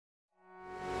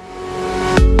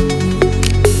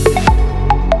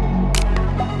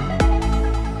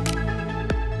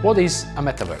What is a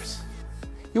metaverse?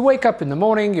 You wake up in the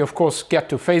morning, you of course get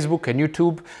to Facebook and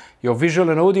YouTube, your visual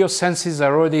and audio senses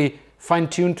are already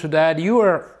fine-tuned to that, you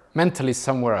are mentally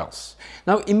somewhere else.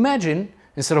 Now imagine,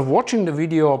 instead of watching the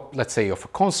video, let's say of a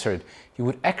concert, you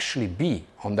would actually be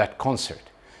on that concert.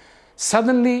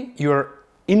 Suddenly you're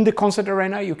in the concert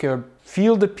arena, you can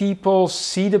feel the people,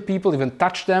 see the people, even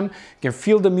touch them, you can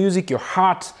feel the music, your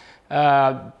heart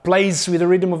plays with the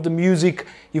rhythm of the music,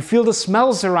 you feel the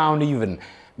smells around even.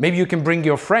 Maybe you can bring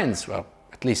your friends, well,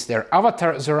 at least their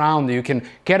avatars around, you can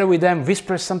gather with them,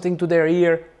 whisper something to their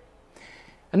ear.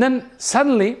 And then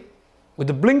suddenly, with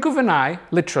the blink of an eye,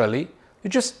 literally,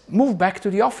 you just move back to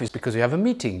the office because you have a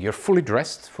meeting. You're fully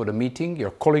dressed for the meeting,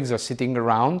 your colleagues are sitting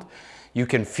around, you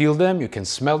can feel them, you can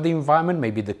smell the environment,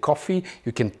 maybe the coffee,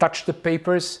 you can touch the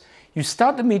papers. You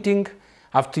start the meeting,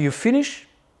 after you finish,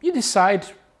 you decide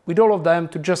with all of them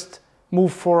to just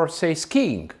move for, say,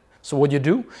 skiing. So what you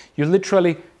do, you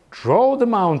literally draw the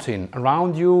mountain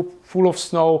around you, full of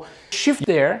snow, shift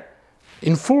there,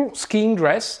 in full skiing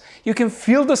dress, you can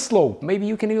feel the slope, maybe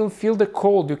you can even feel the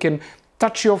cold, you can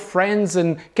touch your friends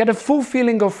and get a full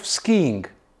feeling of skiing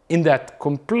in that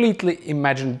completely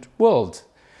imagined world.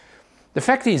 The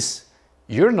fact is,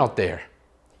 you're not there.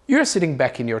 You're sitting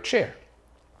back in your chair.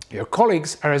 Your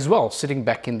colleagues are as well sitting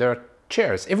back in their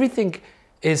chairs. Everything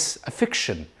is a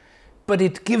fiction, but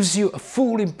it gives you a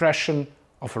full impression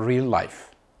of a real life.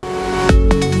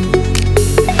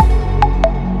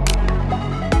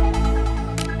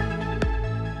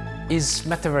 Is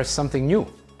Metaverse something new?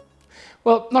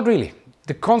 Well, not really.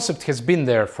 The concept has been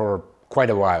there for quite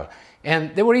a while.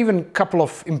 And there were even a couple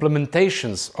of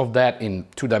implementations of that in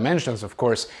 2 dimensions, of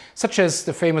course, such as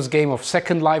the famous game of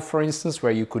Second Life, for instance,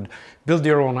 where you could build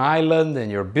your own island and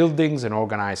your buildings and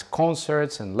organize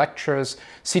concerts and lectures,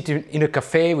 sit in a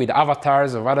cafe with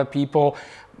avatars of other people.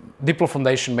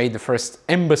 DiploFoundation made the first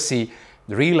embassy,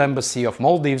 the real embassy of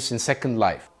Maldives in Second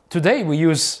Life. Today we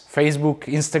use Facebook,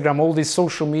 Instagram, all these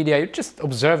social media. You just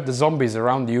observe the zombies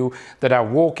around you that are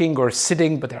walking or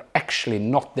sitting, but they're actually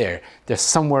not there. They're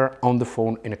somewhere on the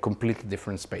phone in a completely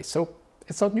different space. So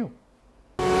it's not new.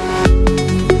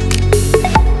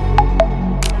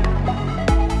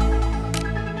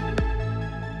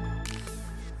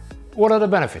 What are the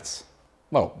benefits?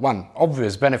 Well, one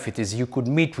obvious benefit is you could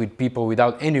meet with people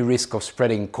without any risk of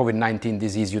spreading COVID-19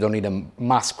 disease. You don't need a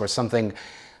mask or something.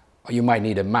 You might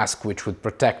need a mask which would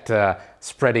protect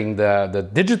spreading the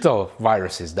digital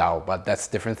viruses now, but that's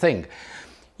a different thing.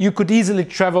 You could easily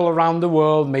travel around the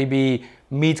world, maybe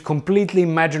meet completely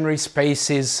imaginary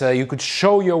spaces. You could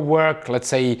show your work. Let's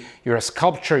say you're a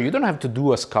sculptor. You don't have to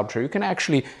do a sculpture. You can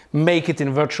actually make it in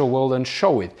a virtual world and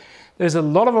show it. There's a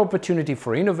lot of opportunity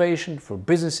for innovation, for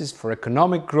businesses, for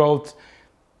economic growth.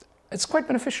 It's quite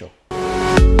beneficial.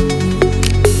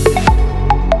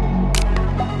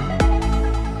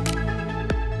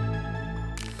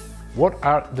 What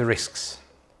are the risks?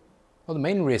 Well, the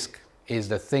main risk is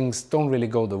that things don't really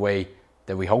go the way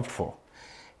that we hoped for.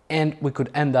 And we could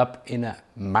end up in a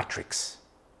matrix.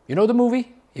 You know the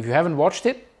movie? If you haven't watched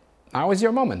it, now is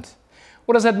your moment.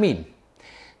 What does that mean?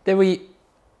 That we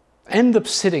end up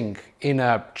sitting in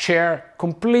a chair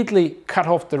completely cut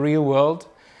off the real world,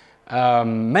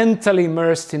 mentally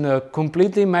immersed in a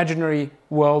completely imaginary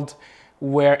world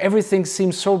where everything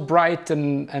seems so bright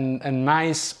and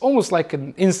nice, almost like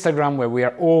an Instagram where we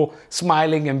are all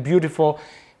smiling and beautiful,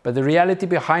 but the reality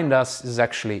behind us is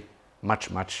actually much,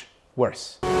 much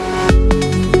worse.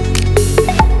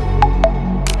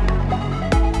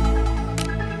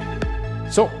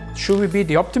 So, should we be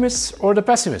the optimists or the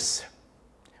pessimists?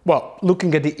 Well,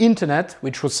 looking at the internet,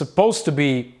 which was supposed to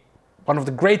be one of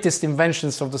the greatest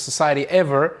inventions of the society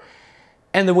ever,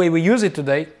 and the way we use it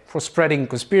today for spreading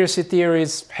conspiracy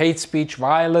theories, hate speech,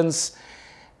 violence,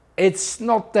 it's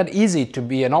not that easy to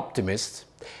be an optimist.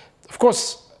 Of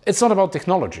course, it's not about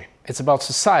technology. It's about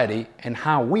society and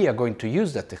how we are going to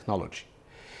use that technology.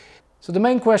 So the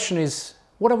main question is,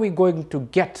 what are we going to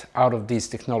get out of this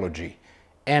technology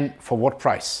and for what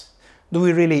price? Do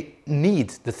we really need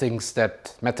the things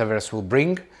that Metaverse will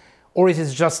bring, or is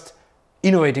it just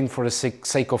innovating for the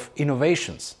sake of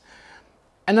innovations?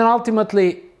 And then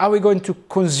ultimately, are we going to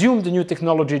consume the new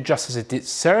technology just as it is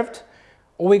served,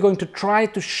 or are we going to try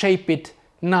to shape it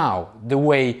now the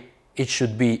way it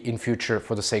should be in future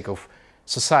for the sake of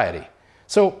society?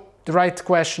 So the right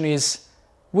question is,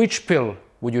 which pill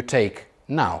would you take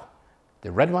now?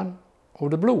 The red one or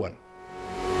the blue one?